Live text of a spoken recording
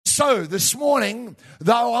So this morning,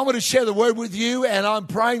 though, I'm going to share the word with you, and I'm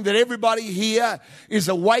praying that everybody here is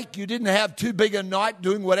awake. You didn't have too big a night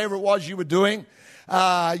doing whatever it was you were doing.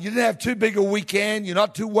 You didn't have too big a weekend. You're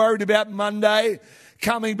not too worried about Monday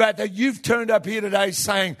coming back. That you've turned up here today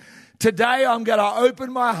saying, today I'm going to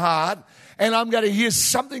open my heart and I'm going to hear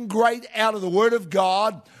something great out of the Word of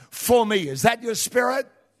God for me. Is that your spirit?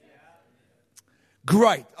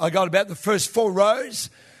 Great. I got about the first 4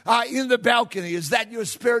 rows in the balcony. Is that your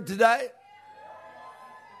spirit today?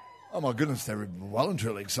 Oh my goodness, they're well and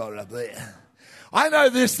truly excited up there. I know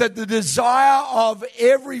this, that the desire of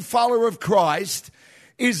every follower of Christ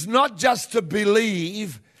is not just to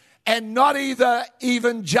believe and not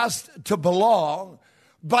even just to belong,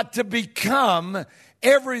 but to become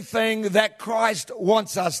everything that Christ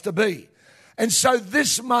wants us to be. And so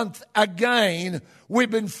this month, again, we've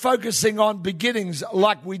been focusing on beginnings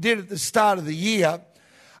like we did at the start of the year.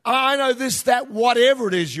 I know this, that whatever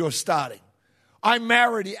it is you're starting. I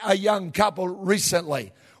married a young couple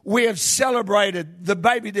recently. We have celebrated the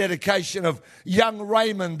baby dedication of young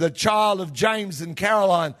Raymond, the child of James and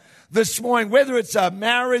Caroline, this morning. Whether it's a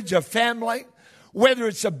marriage, a family, whether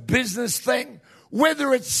it's a business thing,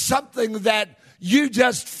 whether it's something that you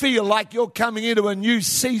just feel like you're coming into a new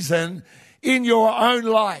season in your own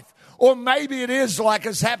life. Or maybe it is like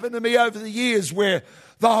has happened to me over the years where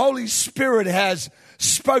the Holy Spirit has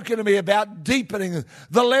spoken to me about deepening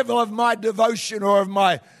the level of my devotion or of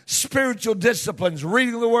my spiritual disciplines,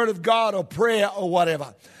 reading the Word of God or prayer or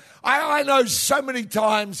whatever. I know so many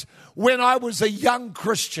times when I was a young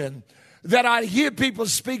Christian that I'd hear people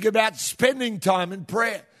speak about spending time in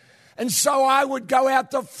prayer. And so I would go out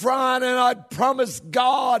the front and I'd promise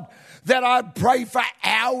God that I'd pray for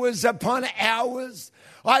hours upon hours.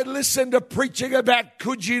 I'd listen to preaching about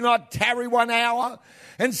could you not tarry 1 hour?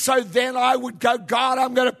 And so then I would go, God,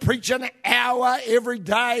 I'm going to preach an hour every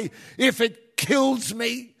day if it kills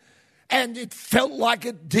me. And it felt like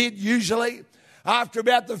it did usually. After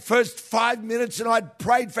about the first 5 minutes, and I'd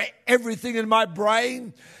prayed for everything in my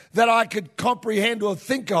brain that I could comprehend or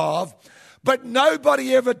think of. But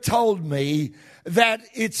nobody ever told me that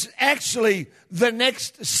it's actually the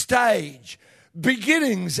next stage.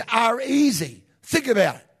 Beginnings are easy. Think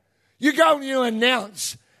about it. You go and you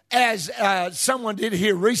announce, as someone did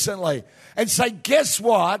here recently, and say, guess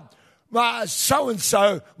what?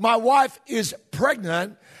 So-and-so, my wife is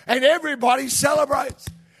pregnant, and everybody celebrates.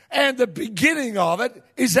 And the beginning of it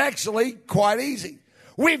is actually quite easy.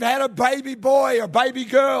 We've had a baby boy or baby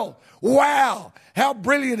girl. Wow, how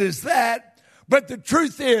brilliant is that? But the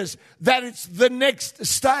truth is that it's the next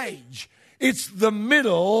stage. It's the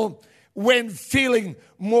middle when feeling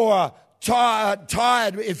more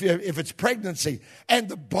tired if it's pregnancy. And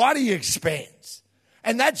the body expands.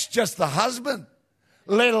 And that's just the husband,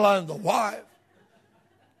 let alone the wife.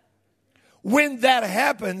 When that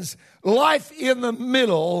happens, life in the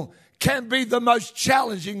middle can be the most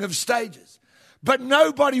challenging of stages. But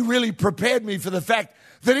nobody really prepared me for the fact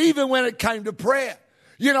that even when it came to prayer,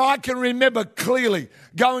 you know, I can remember clearly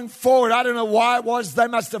going forward. I don't know why it was. They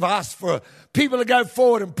must have asked for people to go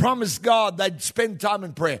forward and promise God they'd spend time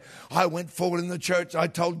in prayer. I went forward in the church. I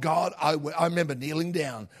told God, I remember kneeling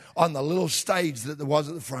down on the little stage that there was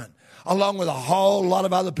at the front, along with a whole lot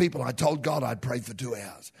of other people. I told God I'd pray for 2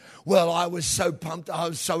 hours. Well, I was so pumped. I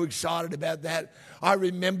was so excited about that. I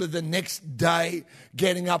remember the next day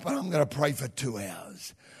getting up and I'm going to pray for 2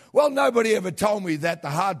 hours. Well, nobody ever told me that the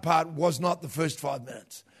hard part was not the first 5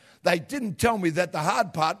 minutes. They didn't tell me that the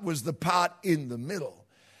hard part was the part in the middle.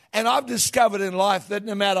 And I've discovered in life that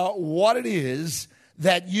no matter what it is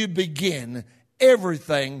that you begin,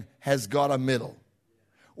 everything has got a middle.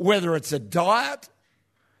 Whether it's a diet,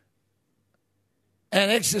 an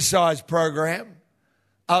exercise program,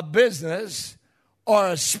 a business, or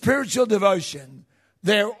a spiritual devotion,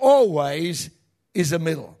 there always is a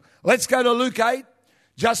middle. Let's go to Luke 8.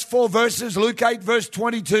 Just 4 verses. Luke 8 verse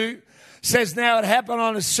 22 says, now it happened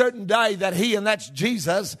on a certain day that he, and that's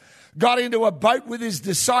Jesus, got into a boat with his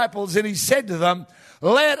disciples, and he said to them,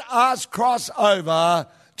 let us cross over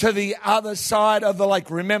to the other side of the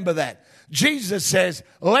lake. Remember that. Jesus says,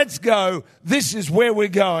 let's go. This is where we're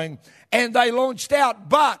going. And they launched out.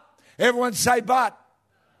 But, everyone say but.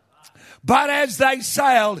 But as they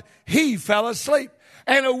sailed, he fell asleep.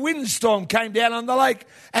 And a windstorm came down on the lake,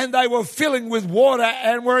 and they were filling with water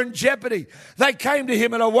and were in jeopardy. They came to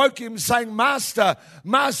him and awoke him, saying, Master,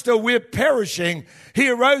 Master, we're perishing. He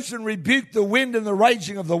arose and rebuked the wind and the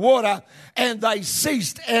raging of the water, and they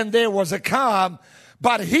ceased, and there was a calm.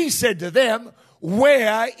 But he said to them,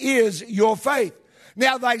 where is your faith?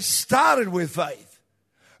 Now they started with faith.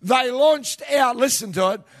 They launched out, listen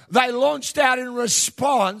to it, they launched out in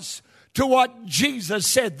response to what Jesus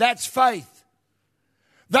said. That's faith.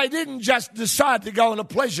 They didn't just decide to go on a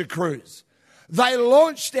pleasure cruise. They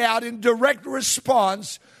launched out in direct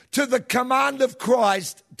response to the command of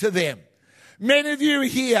Christ to them. Many of you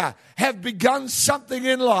here have begun something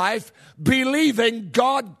in life believing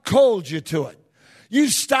God called you to it. You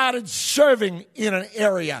started serving in an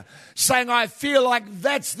area, saying, I feel like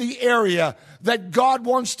that's the area that God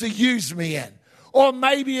wants to use me in. Or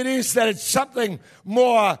maybe it is that it's something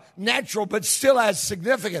more natural but still as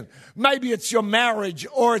significant. Maybe it's your marriage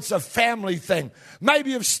or it's a family thing.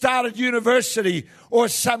 Maybe you've started university or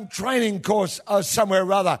some training course or somewhere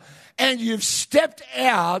or other, and you've stepped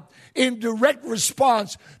out in direct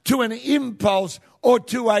response to an impulse or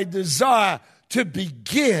to a desire to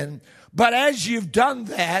begin. But as you've done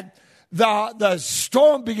that, the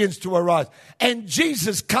storm begins to arise. And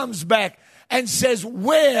Jesus comes back and says,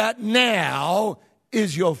 where now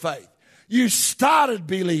is your faith? You started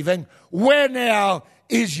believing. Where now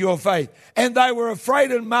is your faith? And they were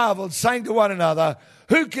afraid and marveled, saying to one another,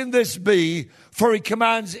 who can this be? For he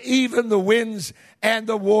commands even the winds and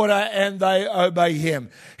the water, and they obey him.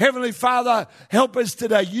 Heavenly Father, help us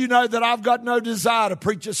today. You know that I've got no desire to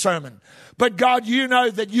preach a sermon. But God, you know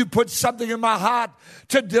that you put something in my heart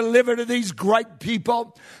to deliver to these great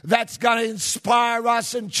people that's going to inspire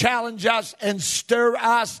us and challenge us and stir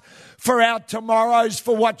us for our tomorrows,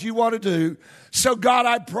 for what you want to do. So God,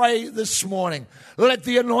 I pray this morning, let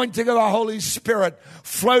the anointing of the Holy Spirit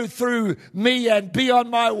flow through me and be on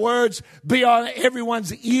my words, be on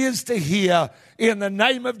everyone's ears to hear. In the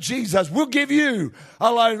name of Jesus, we'll give you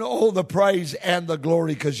alone all the praise and the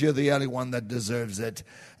glory because you're the only one that deserves it.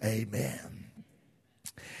 Amen.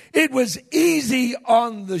 It was easy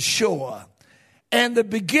on the shore, and the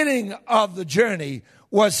beginning of the journey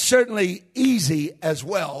was certainly easy as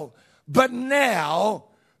well. But now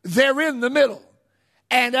they're in the middle.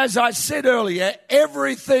 And as I said earlier,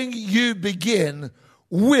 everything you begin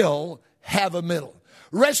will have a middle.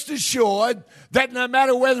 Rest assured that no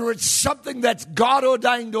matter whether it's something that's God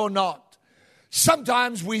ordained or not,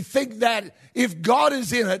 sometimes we think that if God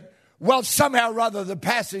is in it, well, somehow or other the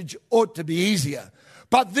passage ought to be easier.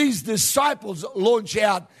 But these disciples launch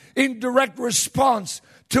out in direct response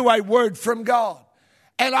to a word from God.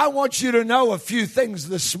 And I want you to know a few things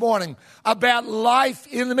this morning about life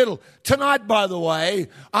in the middle. Tonight, by the way,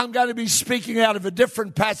 I'm going to be speaking out of a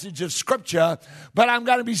different passage of Scripture, but I'm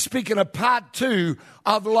going to be speaking of part 2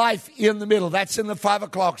 of life in the middle. That's in the 5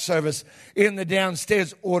 o'clock service in the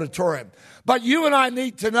downstairs auditorium. But you and I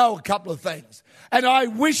need to know a couple of things. And I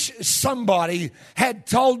wish somebody had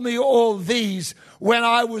told me all these when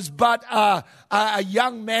I was but a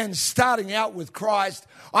young man starting out with Christ.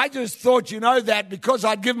 I just thought, that because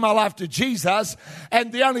I'd given my life to Jesus,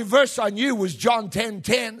 and the only verse I knew was John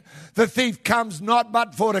 10:10. The thief comes not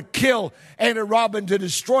but for to kill and to rob and to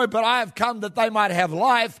destroy, but I have come that they might have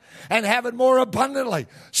life and have it more abundantly.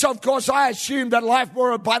 So, of course, I assumed that life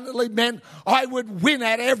more abundantly meant I would win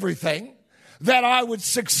at everything, that I would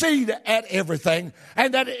succeed at everything,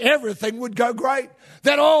 and that everything would go great,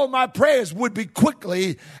 that all my prayers would be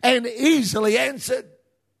quickly and easily answered.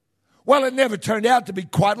 Well, it never turned out to be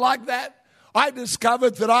quite like that. I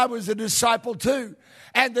discovered that I was a disciple too,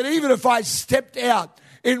 and that even if I stepped out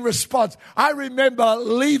in response, I remember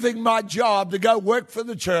leaving my job to go work for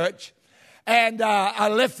the church, and I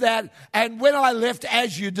left that, and when I left,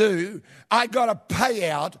 as you do, I got a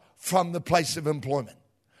payout from the place of employment.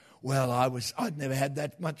 Well, I'd never had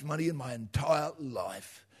that much money in my entire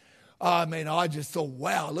life. I mean, I just thought,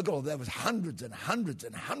 wow, look at all that. It was hundreds and hundreds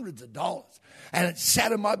and hundreds of dollars. And it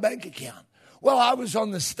sat in my bank account. Well, I was on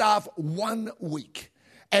the staff 1 week.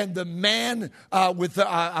 And the man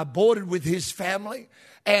boarded with his family.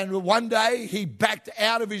 And one day he backed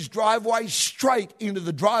out of his driveway straight into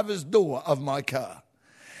the driver's door of my car.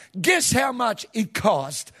 Guess how much it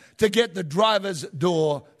cost to get the driver's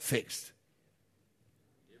door fixed?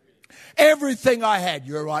 Everything I had.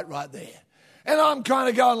 You're right there. And I'm kind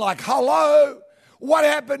of going like, hello, what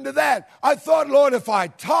happened to that? I thought, Lord, if I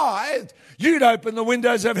tithed, you'd open the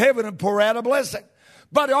windows of heaven and pour out a blessing.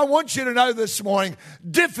 But I want you to know this morning,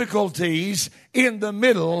 difficulties in the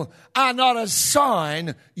middle are not a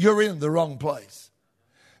sign you're in the wrong place.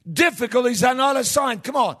 Difficulties are not a sign.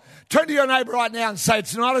 Come on, turn to your neighbor right now and say,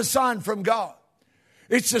 it's not a sign from God.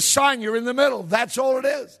 It's a sign you're in the middle. That's all it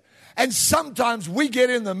is. And sometimes we get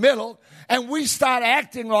in the middle and we start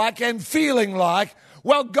acting like and feeling like,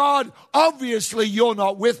 well, God, obviously you're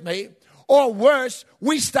not with me. Or worse,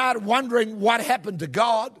 we start wondering what happened to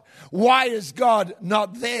God. Why is God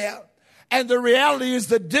not there? And the reality is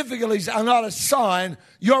that difficulties are not a sign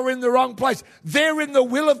you're in the wrong place. They're in the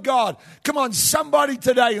will of God. Come on, somebody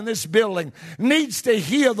today in this building needs to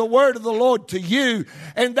hear the word of the Lord to you,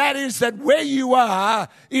 and that is that where you are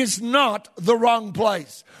is not the wrong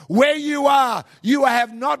place. Where you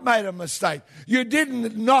have not made a mistake. You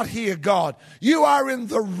didn't not hear God. You are in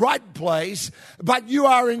the right place, but you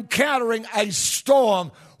are encountering a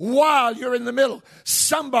storm while you're in the middle.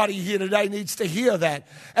 Somebody here today needs to hear that.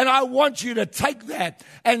 And I want you to take that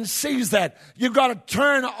and seize that. You've got to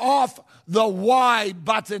turn off the why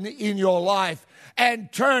button in your life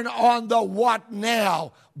and turn on the what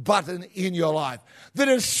now button in your life. The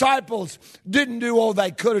disciples didn't do all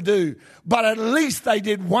they could do, but at least they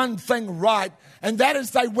did one thing right, and that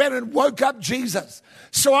is they went and woke up Jesus.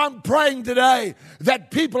 So I'm praying today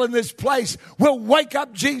that people in this place will wake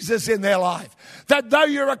up Jesus in their life. That though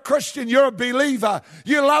you're a Christian, you're a believer,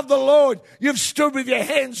 you love the Lord, you've stood with your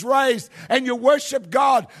hands raised and you worship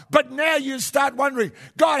God. But now you start wondering,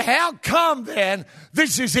 God, how come then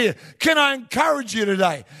this is here? Can I encourage you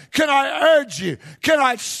today? Can I urge you? Can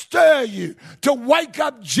I stir you to wake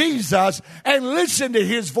up Jesus and listen to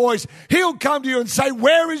his voice? He'll come to you and say,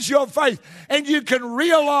 where is your faith? And you can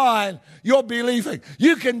realign your believing.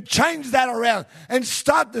 You can change that around and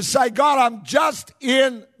start to say, God, I'm just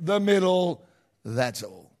in the middle. That's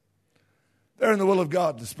all. They're in the will of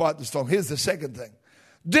God despite the storm. Here's the second thing.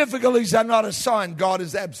 Difficulties are not a sign God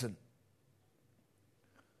is absent.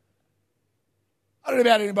 I don't know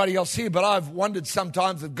about anybody else here, but I've wondered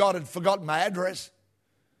sometimes if God had forgotten my address.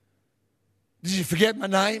 Did you forget my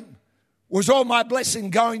name? Was all my blessing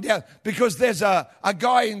going down? Because there's a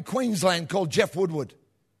guy in Queensland called Jeff Woodward.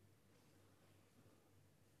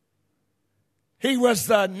 He was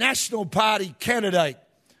the National Party candidate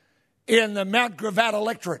in the Mount Gravatt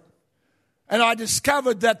electorate. And I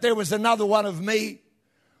discovered that there was another one of me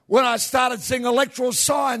when I started seeing electoral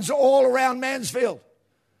signs all around Mansfield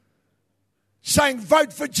saying,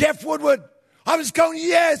 vote for Jeff Woodward. I was going,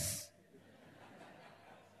 yes.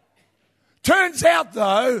 Turns out,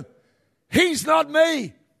 though, he's not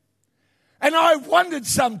me. And I've wondered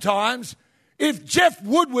sometimes if Jeff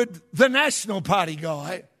Woodward, the National Party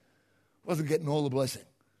guy, wasn't getting all the blessing.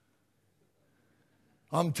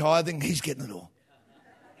 I'm tithing, he's getting it all.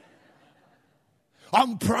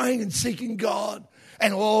 I'm praying and seeking God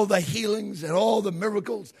and all the healings and all the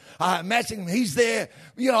miracles. Matching, he's there.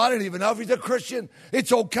 You know, I don't even know if he's a Christian.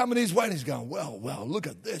 It's all coming his way. And he's going, well, look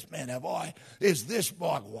at this, man. Is this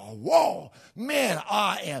my, whoa, man,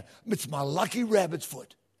 I am. It's my lucky rabbit's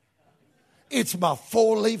foot. It's my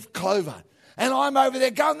 4-leaf clover. And I'm over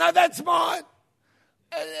there going, no, that's mine.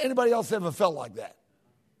 Anybody else ever felt like that?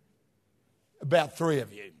 About 3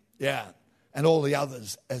 of you. Yeah. And all the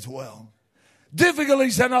others as well.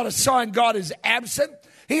 Difficulties are not a sign God is absent.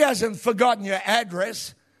 He hasn't forgotten your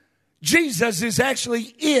address. Jesus is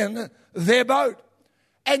actually in their boat.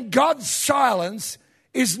 And God's silence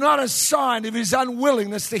is not a sign of his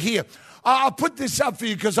unwillingness to hear. I'll put this up for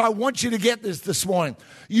you because I want you to get this morning.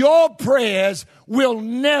 Your prayers will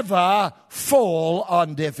never fall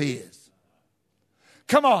on deaf ears.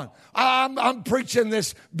 Come on. I'm preaching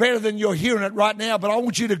this better than you're hearing it right now, but I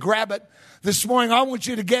want you to grab it. This morning, I want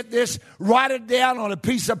you to get this, write it down on a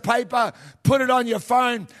piece of paper, put it on your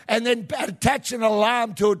phone, and then attach an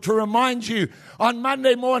alarm to it to remind you on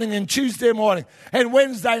Monday morning and Tuesday morning and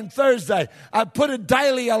Wednesday and Thursday. Put a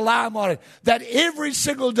daily alarm on it that every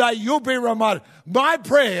single day you'll be reminded, my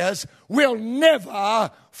prayers will never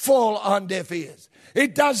fall on deaf ears.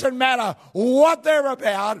 It doesn't matter what they're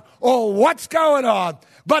about or what's going on,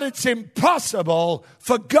 but it's impossible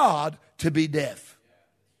for God to be deaf.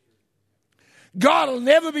 God will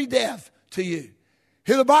never be deaf to you.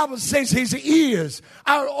 Here the Bible says his ears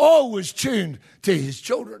are always tuned to his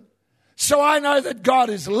children. So I know that God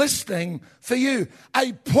is listening for you.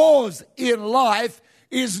 A pause in life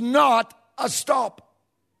is not a stop.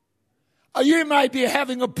 You may be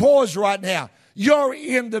having a pause right now. You're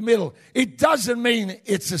in the middle. It doesn't mean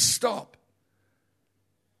it's a stop.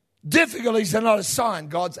 Difficulties are not a sign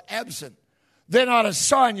God's absent. They're not a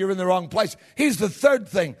sign you're in the wrong place. Here's the third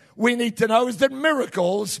thing we need to know is that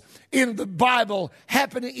miracles in the Bible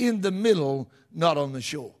happen in the middle, not on the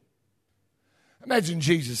shore. Imagine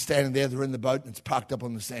Jesus standing there, they're in the boat and it's parked up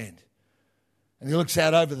on the sand. And he looks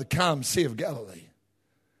out over the calm Sea of Galilee.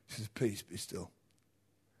 He says, peace, be still.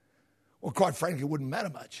 Well, quite frankly, it wouldn't matter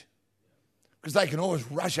much. Because they can always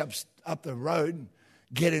rush up the road and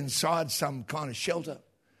get inside some kind of shelter.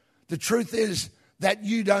 The truth is that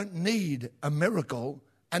you don't need a miracle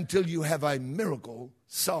until you have a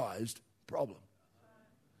miracle-sized problem.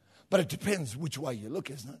 But it depends which way you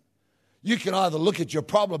look, isn't it? You can either look at your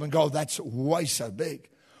problem and go, that's way so big.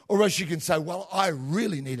 Or else you can say, well, I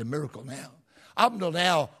really need a miracle now. Up until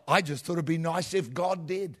now, I just thought it'd be nice if God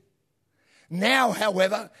did. Now,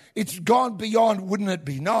 however, it's gone beyond, wouldn't it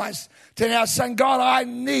be nice, to now saying, God, I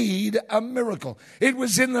need a miracle. It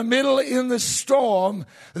was in the middle, in the storm,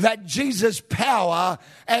 that Jesus' power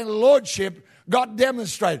and lordship got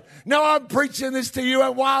demonstrated. Now I'm preaching this to you,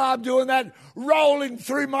 and while I'm doing that, rolling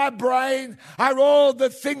through my brain are all the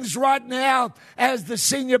things right now as the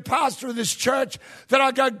senior pastor of this church that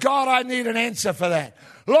I go, God, I need an answer for that.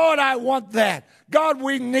 Lord, I want that. God,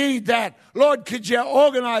 we need that. Lord, could you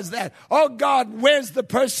organize that? Oh, God, where's the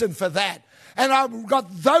person for that? And I've got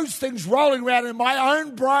those things rolling around in my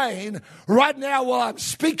own brain right now while I'm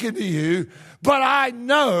speaking to you. But I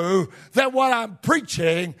know that what I'm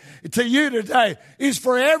preaching to you today is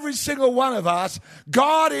for every single one of us.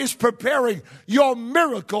 God is preparing your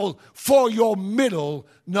miracle for your middle,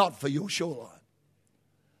 not for your shoreline.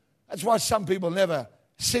 That's why some people never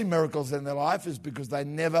see miracles in their life, is because they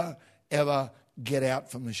never, ever get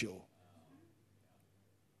out from the shore.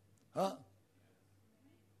 Huh?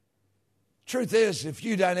 Truth is, if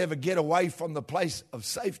you don't ever get away from the place of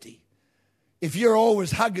safety, if you're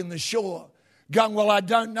always hugging the shore, going, well, I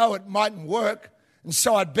don't know, it mightn't work, and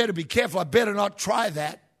so I'd better be careful, I better not try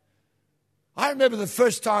that. I remember the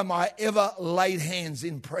first time I ever laid hands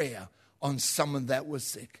in prayer on someone that was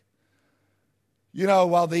sick. You know,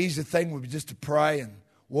 well, the easy thing would be just to pray and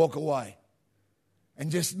walk away and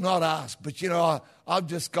just not ask. But, you know, I've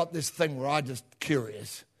just got this thing where I'm just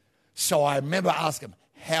curious. So I remember asking,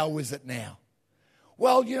 how is it now?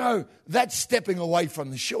 Well, you know, that's stepping away from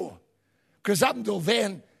the shore. Because up until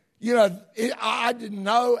then, you know, I didn't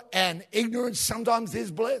know, and ignorance sometimes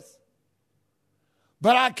is bliss.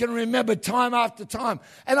 But I can remember time after time,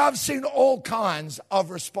 and I've seen all kinds of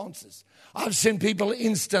responses. I've seen people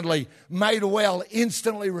instantly made well,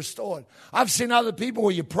 instantly restored. I've seen other people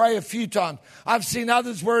where you pray a few times. I've seen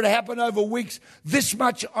others where it happened over weeks. This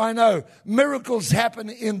much I know. Miracles happen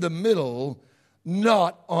in the middle,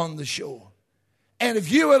 not on the shore. And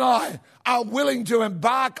if you and I are willing to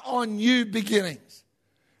embark on new beginnings,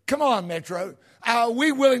 come on, Metro, are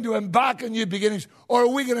we willing to embark on new beginnings, or are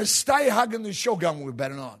we going to stay hugging the shore going, we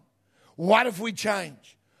better not? What if we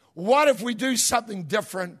change? What if we do something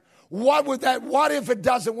different? What if it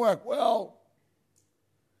doesn't work? Well,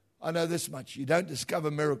 I know this much. You don't discover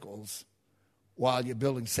miracles while you're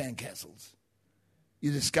building sandcastles.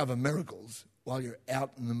 You discover miracles while you're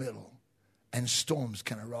out in the middle, and storms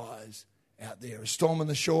can arise out there. A storm on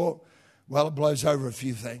the shore, well, it blows over a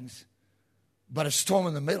few things. But a storm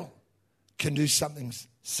in the middle can do something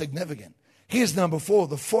significant. Here's number 4,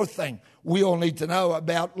 the fourth thing we all need to know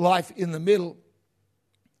about life in the middle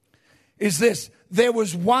is this. There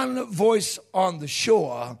was one voice on the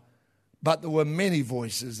shore, but there were many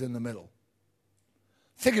voices in the middle.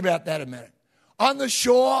 Think about that a minute. On the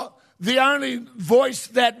shore, the only voice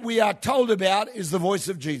that we are told about is the voice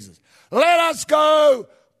of Jesus. Let us go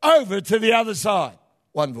over to the other side.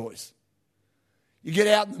 One voice. You get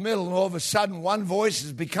out in the middle and all of a sudden one voice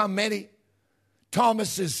has become many.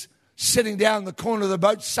 Thomas is sitting down in the corner of the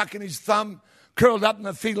boat, sucking his thumb, curled up in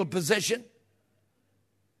a fetal position,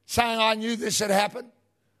 saying, I knew this had happened.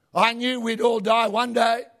 I knew we'd all die one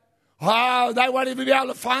day. Oh, they won't even be able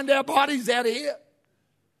to find our bodies out here.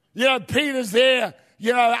 You know, Peter's there,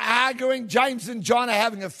 you know, arguing. James and John are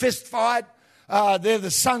having a fist fight. They're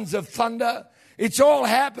the sons of thunder. It's all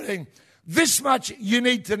happening. This much you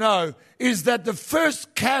need to know is that the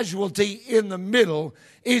first casualty in the middle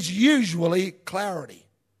is usually clarity.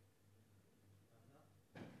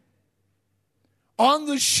 On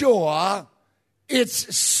the shore,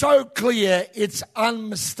 it's so clear, it's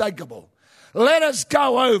unmistakable. Let us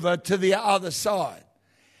go over to the other side.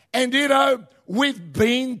 And you know, we've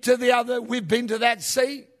been to that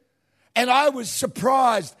sea. And I was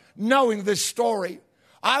surprised knowing this story.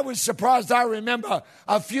 I was surprised. I remember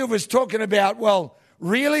a few of us talking about, well,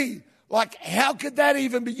 really? Like, how could that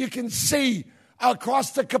even be? You can see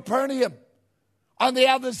across the Capernaum on the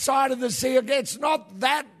other side of the sea again. It's not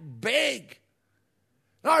that big.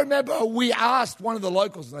 And I remember we asked one of the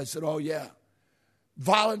locals, and they said, oh, yeah,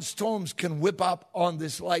 violent storms can whip up on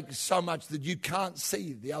this lake so much that you can't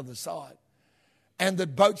see the other side. And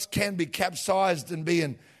that boats can be capsized and be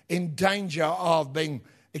in danger of being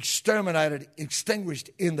exterminated, extinguished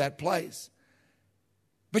in that place.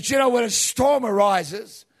 But you know, when a storm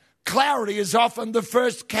arises, clarity is often the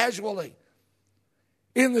first casualty.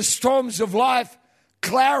 In the storms of life,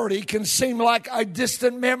 clarity can seem like a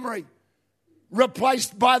distant memory,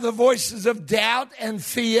 replaced by the voices of doubt and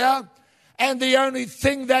fear, and the only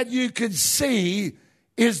thing that you could see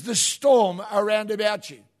is the storm around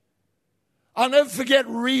about you. I'll never forget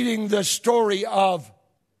reading the story of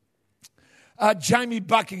Jamie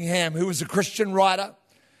Buckingham, who was a Christian writer,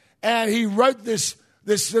 and he wrote this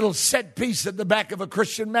little set piece at the back of a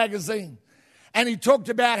Christian magazine. And he talked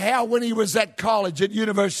about how when he was at college, at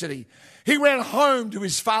university, he went home to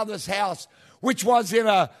his father's house, which was in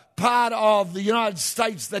a part of the United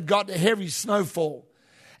States that got heavy snowfall.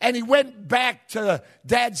 And he went back to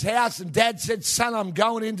Dad's house, and Dad said, "Son, I'm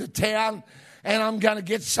going into town, and I'm going to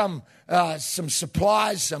get some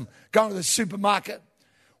supplies, going to the supermarket."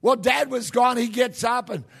 Well, Dad was gone. He gets up,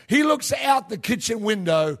 and he looks out the kitchen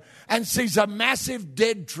window and sees a massive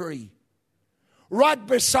dead tree right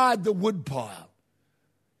beside the wood pile.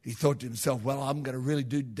 He thought to himself, well, I'm going to really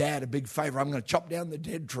do Dad a big favor. I'm going to chop down the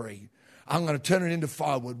dead tree. I'm going to turn it into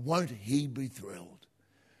firewood. Won't he be thrilled?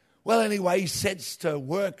 Well, anyway, he sets to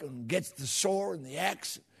work and gets the saw and the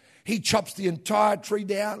axe. He chops the entire tree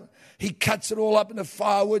down. He cuts it all up into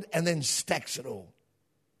firewood and then stacks it all.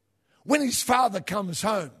 When his father comes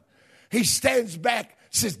home, he stands back,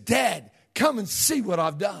 says, "Dad, come and see what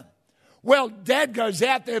I've done." Well, Dad goes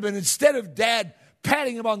out there, but instead of Dad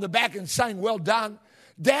patting him on the back and saying, "Well done,"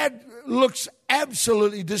 Dad looks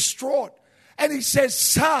absolutely distraught. And he says,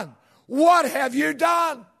 "Son, what have you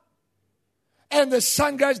done?" And the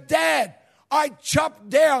son goes, "Dad, I chopped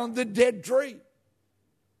down the dead tree."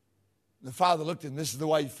 The father looked at him. This is the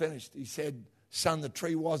way he finished. He said, "Son, the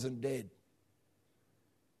tree wasn't dead.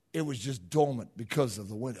 It was just dormant because of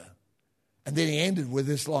the winter." And then he ended with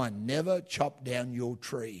this line, "Never chop down your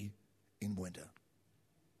tree in winter."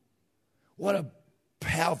 What a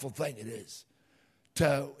powerful thing it is.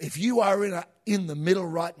 If you are in the middle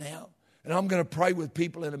right now, and I'm going to pray with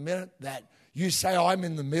people in a minute that you say, "I'm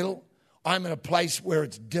in the middle. I'm in a place where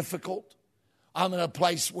it's difficult. I'm in a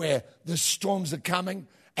place where the storms are coming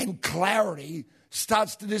and clarity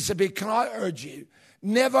starts to disappear." Can I urge you,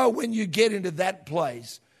 never when you get into that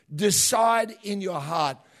place, decide in your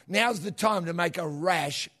heart, now's the time to make a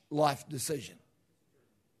rash life decision.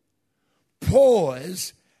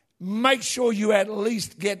 Pause. Make sure you at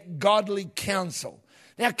least get godly counsel.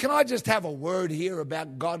 Now, can I just have a word here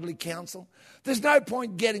about godly counsel? There's no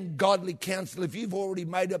point getting godly counsel if you've already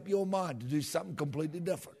made up your mind to do something completely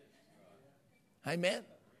different. Amen?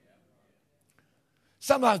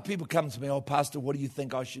 Sometimes people come to me, "Oh, Pastor, what do you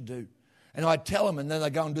think I should do?" And I tell them, and then they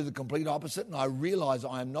go and do the complete opposite, and I realize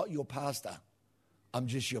I am not your pastor. I'm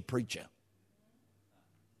just your preacher.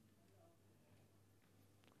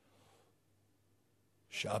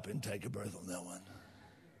 Sharp in, take a breath on that one.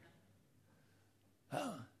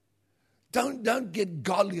 Don't get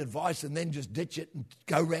godly advice and then just ditch it and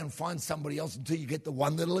go around and find somebody else until you get the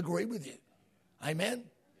one that'll agree with you. Amen?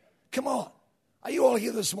 Come on. Are you all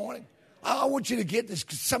here this morning? I want you to get this,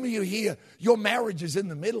 because some of you here, your marriage is in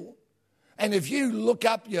the middle. And if you look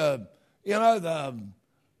up I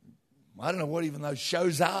don't know what even those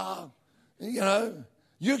shows are,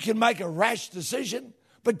 you can make a rash decision,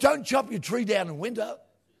 but don't chop your tree down in winter.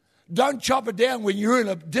 Don't chop it down when you're in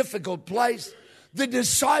a difficult place. The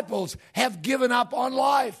disciples have given up on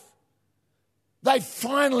life. They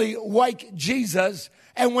finally wake Jesus,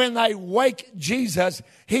 and when they wake Jesus,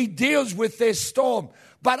 he deals with their storm.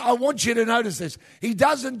 But I want you to notice this. He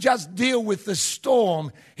doesn't just deal with the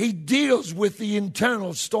storm, he deals with the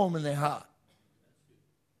internal storm in their heart.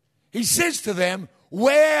 He says to them,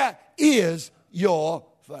 "Where is your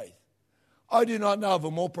faith?" I do not know of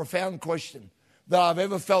a more profound question that I've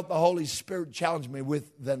ever felt the Holy Spirit challenge me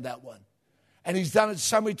with than that one. And he's done it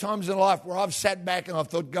so many times in life where I've sat back and I've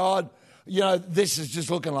thought, "God, this is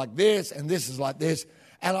just looking like this and this is like this."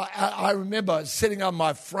 And I remember sitting on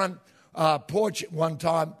my front porch at one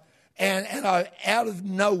time, and out of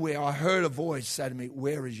nowhere I heard a voice say to me,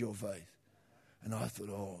 "Where is your faith?" And I thought,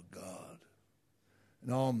 "Oh, God."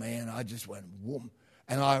 And oh, man, I just went, whoom.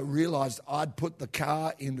 And I realized I'd put the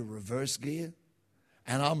car into reverse gear,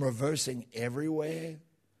 and I'm reversing everywhere.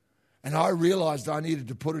 And I realized I needed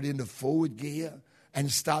to put it into forward gear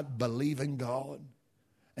and start believing God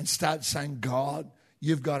and start saying, "God,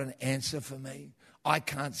 you've got an answer for me. I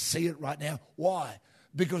can't see it right now." Why?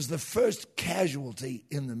 Because the first casualty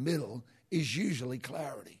in the middle is usually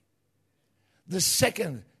clarity. The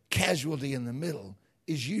second casualty in the middle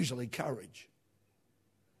is usually courage.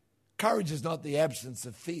 Courage is not the absence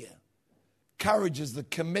of fear. Courage is the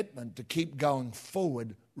commitment to keep going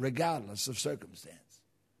forward regardless of circumstance,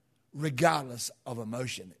 regardless of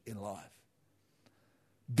emotion in life.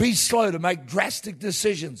 Be slow to make drastic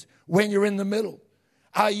decisions when you're in the middle.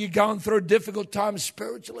 Are you going through a difficult time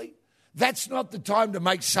spiritually? That's not the time to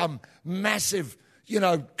make some massive,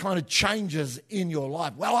 kind of changes in your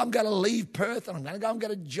life. Well, I'm going to leave Perth and I'm going to go and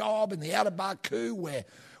get a job in the outer Baku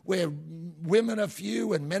where women are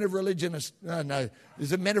few and men of religion are,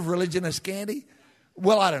 is it men of religion are scanty?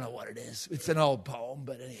 Well, I don't know what it is. It's an old poem,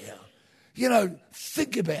 but anyhow.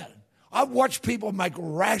 Think about it. I've watched people make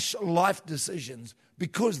rash life decisions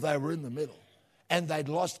because they were in the middle and they'd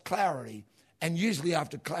lost clarity. And usually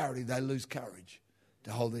after clarity, they lose courage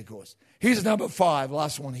to hold their course. Here's number 5,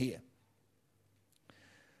 last one here.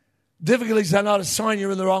 Difficulties are not a sign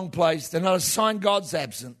you're in the wrong place. They're not a sign God's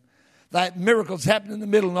absent. That miracles happen in the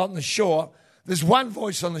middle, not on the shore. There's one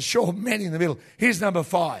voice on the shore, many in the middle. Here's number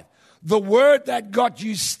 5. The word that got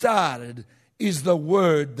you started is the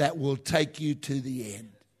word that will take you to the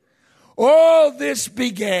end. All this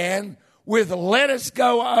began with let us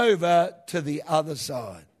go over to the other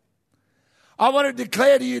side. I want to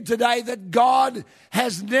declare to you today that God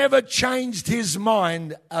has never changed his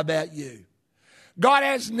mind about you. God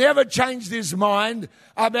has never changed his mind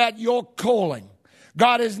about your calling.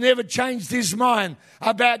 God has never changed his mind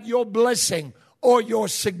about your blessing or your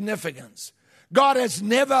significance. God has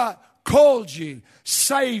never called you,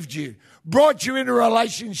 saved you, brought you into a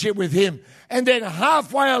relationship with him, and then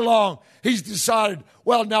halfway along, he's decided,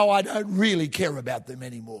 well, no, I don't really care about them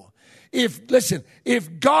anymore.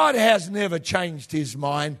 If God has never changed his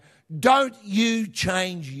mind, don't you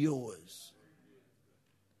change yours.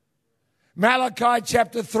 Malachi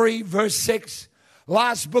chapter 3, verse 6,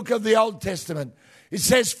 last book of the Old Testament. It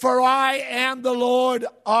says, for I am the Lord,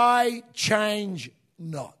 I change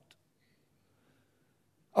not.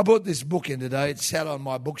 I bought this book in today. It sat on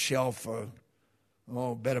my bookshelf for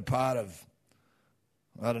better part of,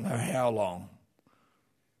 I don't know how long.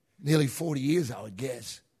 Nearly 40 years, I would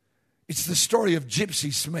guess. It's the story of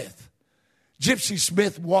Gypsy Smith. Gypsy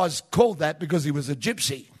Smith was called that because he was a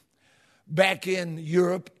gypsy back in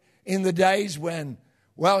Europe in the days when,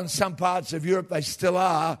 well, in some parts of Europe they still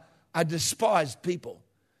are, a despised people.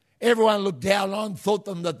 Everyone looked down on, thought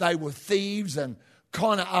them that they were thieves and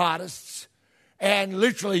con artists. And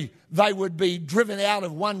literally, they would be driven out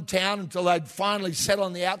of one town until they'd finally settle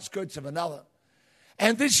on the outskirts of another.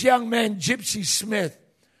 And this young man, Gypsy Smith,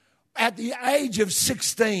 at the age of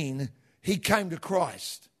 16, he came to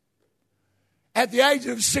Christ. At the age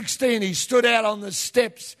of 16, he stood out on the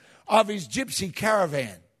steps of his gypsy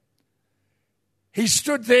caravan. He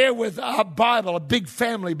stood there with a Bible, a big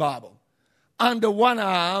family Bible, under one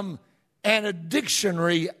arm and a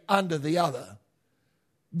dictionary under the other.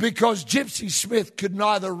 Because Gypsy Smith could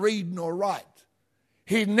neither read nor write.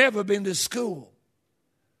 He'd never been to school.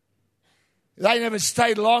 They never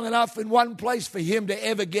stayed long enough in one place for him to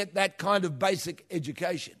ever get that kind of basic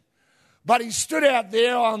education. But he stood out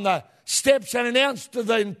there on the steps and announced to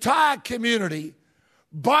the entire community,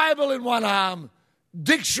 Bible in one arm,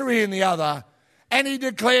 dictionary in the other, and he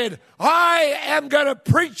declared, I am going to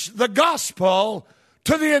preach the gospel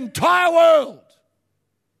to the entire world.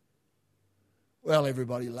 Well,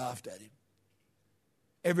 everybody laughed at him.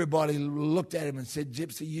 Everybody looked at him and said,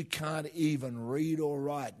 Gypsy, you can't even read or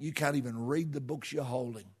write. You can't even read the books you're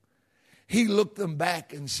holding. He looked them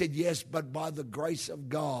back and said, yes, but by the grace of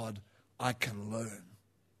God, I can learn.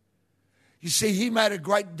 You see, he made a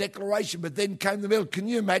great declaration, but then came the middle. Can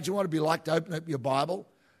you imagine what it'd be like to open up your Bible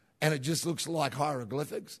and it just looks like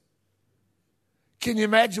hieroglyphics? Can you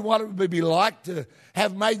imagine what it would be like to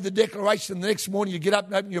have made the declaration the next morning you get up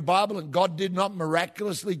and open your Bible and God did not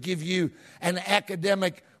miraculously give you an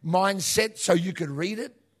academic mindset so you could read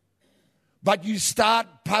it? But you start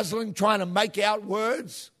puzzling, trying to make out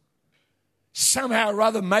words? Somehow or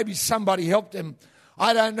other, maybe somebody helped him.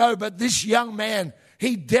 I don't know, but this young man,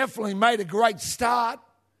 he definitely made a great start.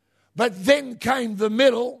 But then came the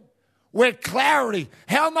middle where clarity.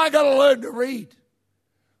 How am I going to learn to read?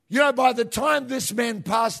 You know, by the time this man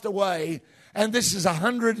passed away, and this is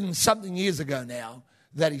 100 and something years ago now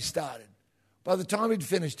that he started, by the time he'd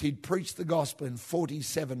finished, he'd preached the gospel in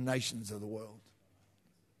 47 nations of the world.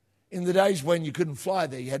 In the days when you couldn't fly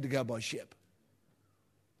there, you had to go by ship.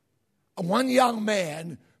 One young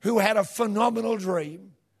man who had a phenomenal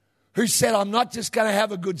dream, who said, I'm not just going to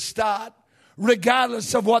have a good start,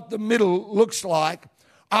 regardless of what the middle looks like,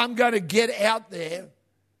 I'm going to get out there.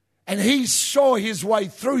 And he saw his way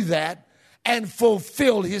through that and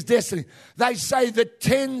fulfilled his destiny. They say that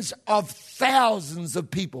tens of thousands of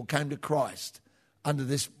people came to Christ under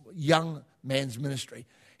this young man's ministry.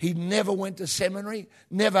 He never went to seminary,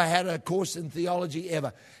 never had a course in theology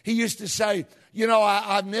ever. He used to say, you know,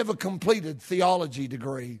 I've never completed theology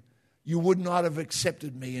degree. You would not have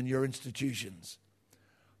accepted me in your institutions.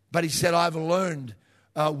 But he said, I've learned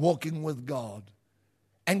walking with God.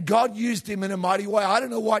 And God used him in a mighty way. I don't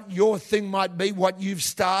know what your thing might be, what you've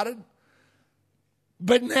started.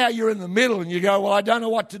 But now you're in the middle and you go, well, I don't know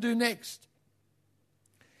what to do next.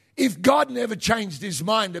 If God never changed his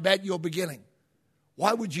mind about your beginning,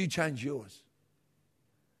 why would you change yours?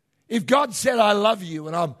 If God said, I love you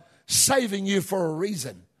and I'm saving you for a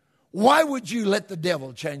reason, why would you let the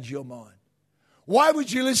devil change your mind? Why would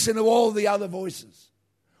you listen to all the other voices?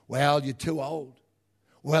 Well, you're too old.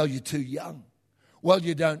 Well, you're too young. Well,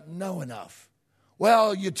 you don't know enough.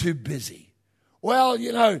 Well, you're too busy. Well,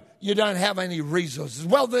 you don't have any resources.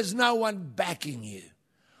 Well, there's no one backing you.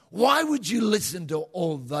 Why would you listen to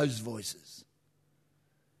all those voices?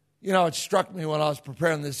 It struck me when I was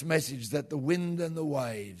preparing this message that the wind and the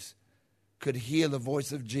waves could hear the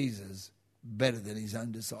voice of Jesus better than his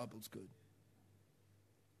own disciples could.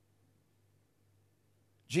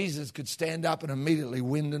 Jesus could stand up and immediately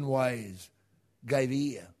wind and waves gave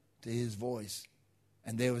ear to his voice.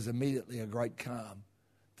 And there was immediately a great calm.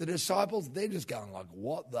 The disciples, they're just going like,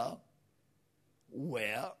 what the?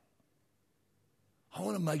 Where? I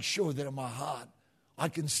want to make sure that in my heart I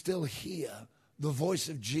can still hear the voice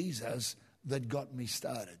of Jesus that got me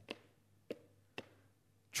started.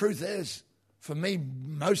 Truth is, for me,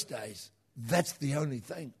 most days, that's the only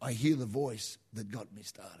thing. I hear the voice that got me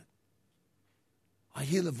started. I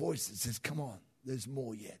hear the voice that says, come on, there's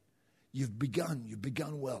more yet. You've begun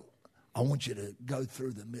well. I want you to go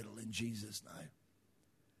through the middle in Jesus' name.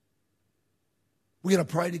 We're going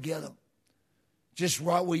to pray together. Just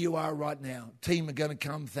right where you are right now. Team are going to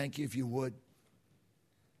come. Thank you if you would.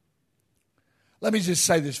 Let me just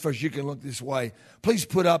say this first. You can look this way. Please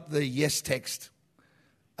put up the yes text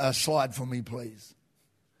slide for me, please.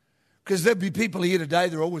 Because there'll be people here today.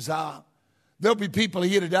 There always are. There'll be people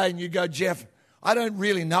here today and you go, Jeff, I don't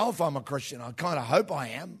really know if I'm a Christian. I kind of hope I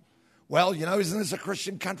am. Well, isn't this a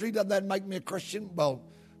Christian country? Doesn't that make me a Christian? Well,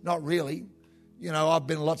 not really. I've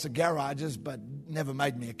been in lots of garages, but never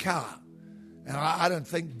made me a car. And I don't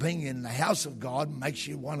think being in the house of God makes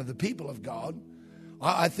you one of the people of God.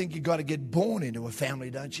 I think you've got to get born into a family,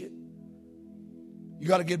 don't you? You've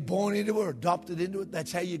got to get born into it or adopted into it.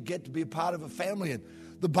 That's how you get to be a part of a family. And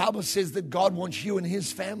the Bible says that God wants you in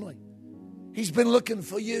his family. He's been looking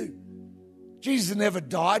for you. Jesus never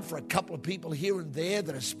died for a couple of people here and there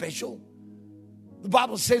that are special. The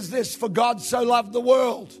Bible says this, for God so loved the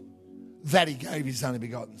world that he gave his only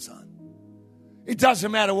begotten son. It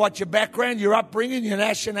doesn't matter what your background, your upbringing, your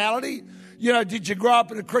nationality. Did you grow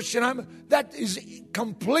up in a Christian home? That is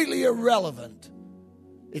completely irrelevant.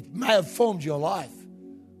 It may have formed your life,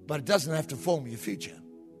 but it doesn't have to form your future.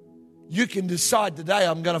 You can decide today,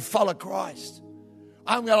 I'm going to follow Christ.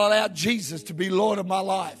 I'm going to allow Jesus to be Lord of my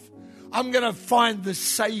life. I'm going to find the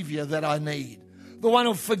Savior that I need. The one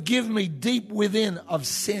who'll forgive me deep within of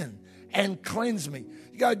sin and cleanse me.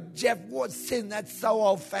 You go, Jeff, what's sin? That's so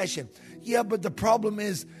old-fashioned. Yeah, but the problem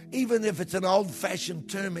is, even if it's an old-fashioned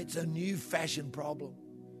term, it's a new-fashioned problem.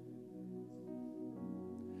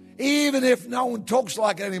 Even if no one talks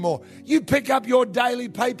like it anymore, you pick up your daily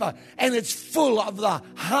paper and it's full of the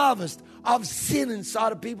harvest of sin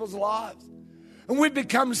inside of people's lives. And we've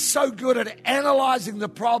become so good at analyzing the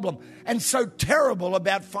problem and so terrible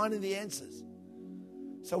about finding the answers.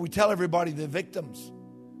 So we tell everybody they're victims.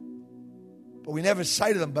 But we never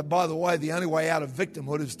say to them, but by the way, the only way out of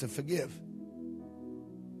victimhood is to forgive.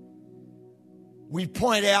 We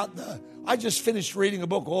point out I just finished reading a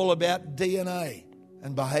book all about DNA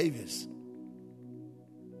and behaviors.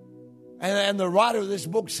 And the writer of this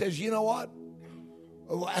book says, you know what?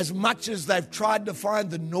 As much as they've tried to find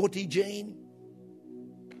the naughty gene,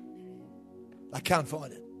 I can't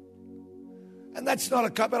find it. And that's not a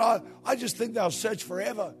cut, but I just think they'll search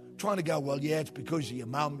forever trying to go, well, yeah, it's because of your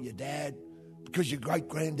mum, your dad, because your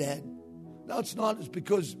great-granddad. No, it's not. It's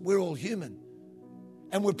because we're all human.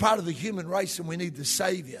 And we're part of the human race and we need the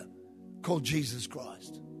Savior called Jesus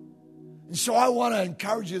Christ. And so I want to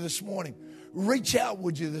encourage you this morning. Reach out,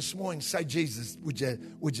 would you, this morning. Say, Jesus, would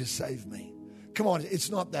you save me? Come on, it's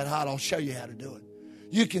not that hard. I'll show you how to do it.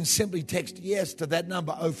 You can simply text yes to that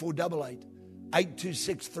number, 0488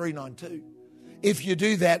 826 392. If you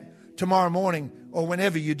do that tomorrow morning or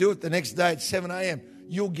whenever you do it the next day at 7 a.m.,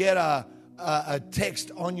 you'll get a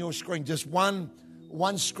text on your screen, just one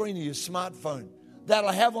screen of your smartphone.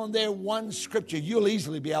 That'll have on there one scripture. You'll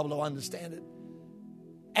easily be able to understand it.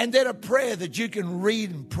 And then a prayer that you can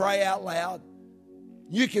read and pray out loud.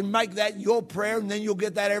 You can make that your prayer, and then you'll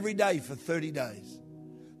get that every day for 30 days.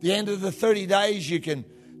 The end of the 30 days, you can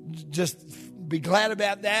just be glad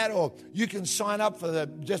about that, or you can sign up for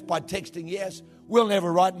just by texting yes. We'll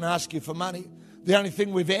never write and ask you for money. The only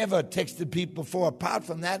thing we've ever texted people for apart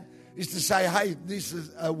from that is to say, hey, this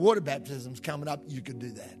is water baptism's coming up. You could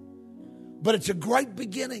do that. But it's a great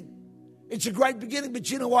beginning. It's a great beginning. But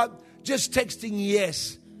you know what? Just texting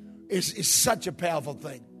yes is such a powerful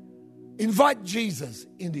thing. Invite Jesus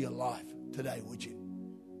into your life today, would you?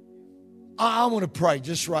 I want to pray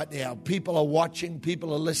just right now. People are watching.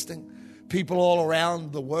 People are listening. People all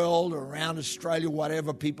around the world, or around Australia,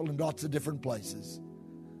 whatever, people in lots of different places.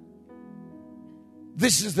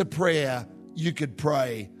 This is the prayer you could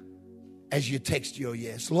pray as you text your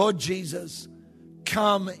yes. Lord Jesus,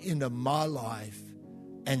 come into my life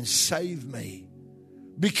and save me.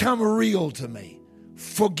 Become real to me.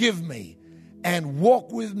 Forgive me and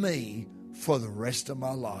walk with me for the rest of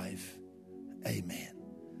my life. Amen.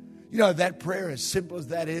 You know, that prayer, as simple as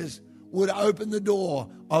that is, would open the door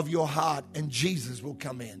of your heart and Jesus will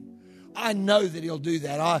come in. I know that he'll do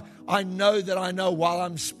that. I know while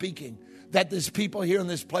I'm speaking that there's people here in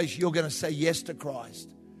this place, you're going to say yes to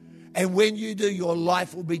Christ. And when you do, your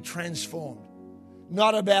life will be transformed.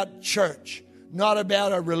 Not about church, not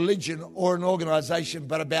about a religion or an organization,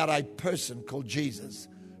 but about a person called Jesus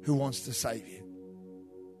who wants to save you.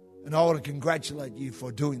 And I want to congratulate you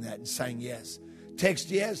for doing that and saying yes. Text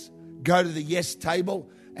yes. Go to the yes table,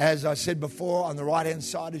 as I said before, on the right-hand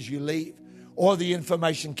side as you leave, or the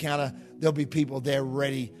information counter. There'll be people there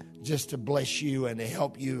ready just to bless you and to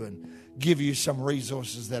help you and give you some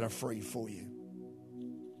resources that are free for you.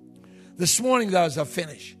 This morning, though, as I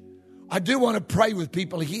finish, I do want to pray with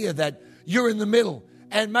people here that you're in the middle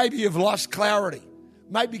and maybe you've lost clarity.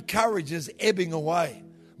 Maybe courage is ebbing away.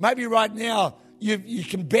 Maybe right now you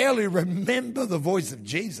can barely remember the voice of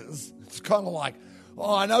Jesus. It's kind of like,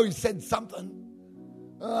 oh, I know he said something.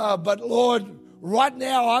 But Lord, right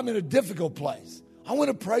now I'm in a difficult place. I want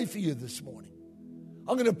to pray for you this morning.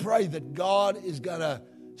 I'm going to pray that God is going to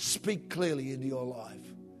speak clearly into your life.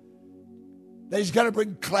 That he's going to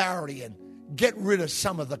bring clarity and get rid of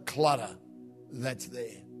some of the clutter that's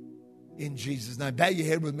there. In Jesus' name. Bow your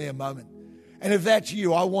head with me a moment. And if that's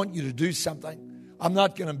you, I want you to do something. I'm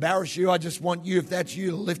not going to embarrass you. I just want you, if that's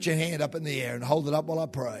you, to lift your hand up in the air and hold it up while I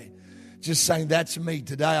pray. Just saying, that's me.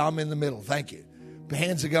 Today I'm in the middle. Thank you.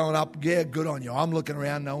 Hands are going up. Yeah, good on you. I'm looking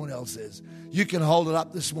around. No one else is. You can hold it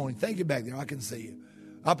up this morning. Thank you back there. I can see you.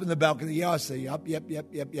 Up in the balcony. Yeah, I see you. Up,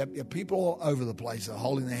 yep. People all over the place are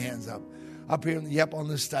holding their hands up. Up here, yep, on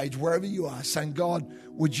the stage, wherever you are, saying, God,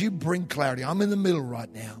 would you bring clarity? I'm in the middle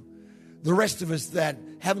right now. The rest of us that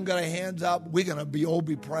haven't got our hands up, we're going to all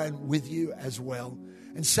be praying with you as well.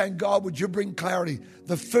 And saying, God, would you bring clarity?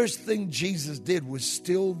 The first thing Jesus did was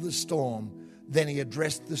still the storm. Then he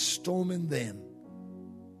addressed the storm in them.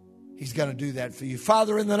 He's going to do that for you.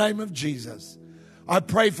 Father, in the name of Jesus, I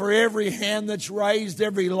pray for every hand that's raised,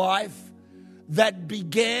 every life that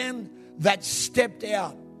began, that stepped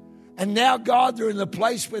out. And now, God, they're in the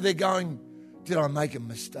place where they're going, did I make a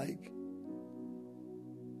mistake?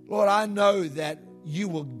 Lord, I know that you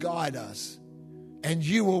will guide us and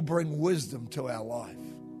you will bring wisdom to our life.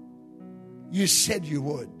 You said you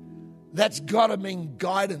would. That's got to mean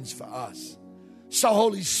guidance for us. So,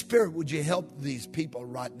 Holy Spirit, would you help these people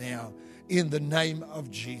right now in the name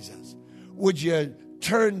of Jesus? Would you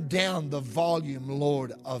turn down the volume,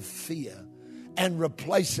 Lord, of fear and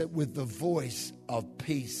replace it with the voice of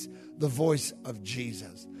peace, the voice of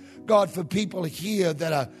Jesus? God, for people here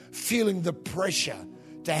that are feeling the pressure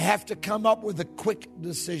to have to come up with a quick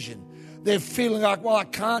decision. They're feeling like, well,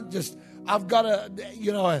 I've got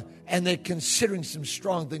to, and they're considering some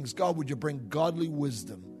strong things. God, would you bring godly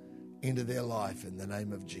wisdom into their life in the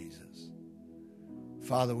name of Jesus?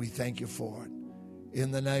 Father, we thank you for it.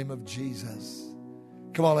 In the name of Jesus.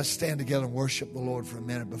 Come on, let's stand together and worship the Lord for a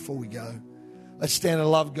minute before we go. Let's stand and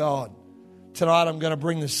love God. Tonight I'm going to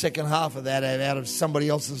bring the second half of that out of somebody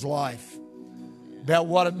else's life. About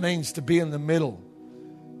what it means to be in the middle.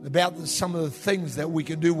 About some of the things that we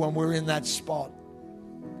can do when we're in that spot.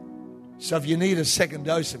 So if you need a second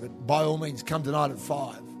dose of it, by all means, come tonight at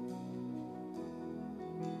 5.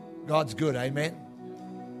 God's good, amen?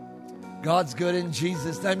 God's good in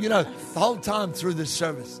Jesus' name. You know, the whole time through this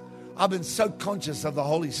service, I've been so conscious of the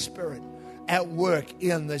Holy Spirit at work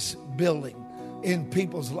in this building, in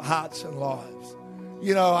people's hearts and lives.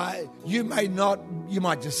 You know, you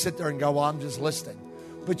might just sit there and go, well, I'm just listening.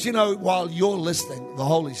 But you know, while you're listening, the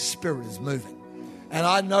Holy Spirit is moving. And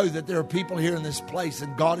I know that there are people here in this place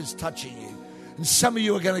and God is touching you. And some of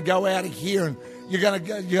you are going to go out of here and you're going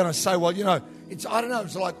to say, well, you know, it's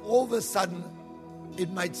like all of a sudden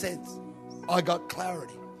it made sense. I got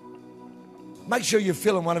clarity. Make sure you're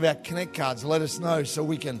filling one of our Connect cards. Let us know so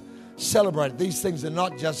we can celebrate. These things are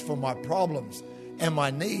not just for my problems and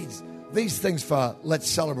my needs. These things for let's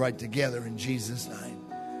celebrate together in Jesus' name.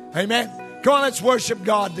 Amen. Come on, let's worship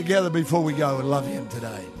God together before we go and love Him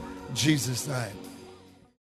today. In Jesus' name.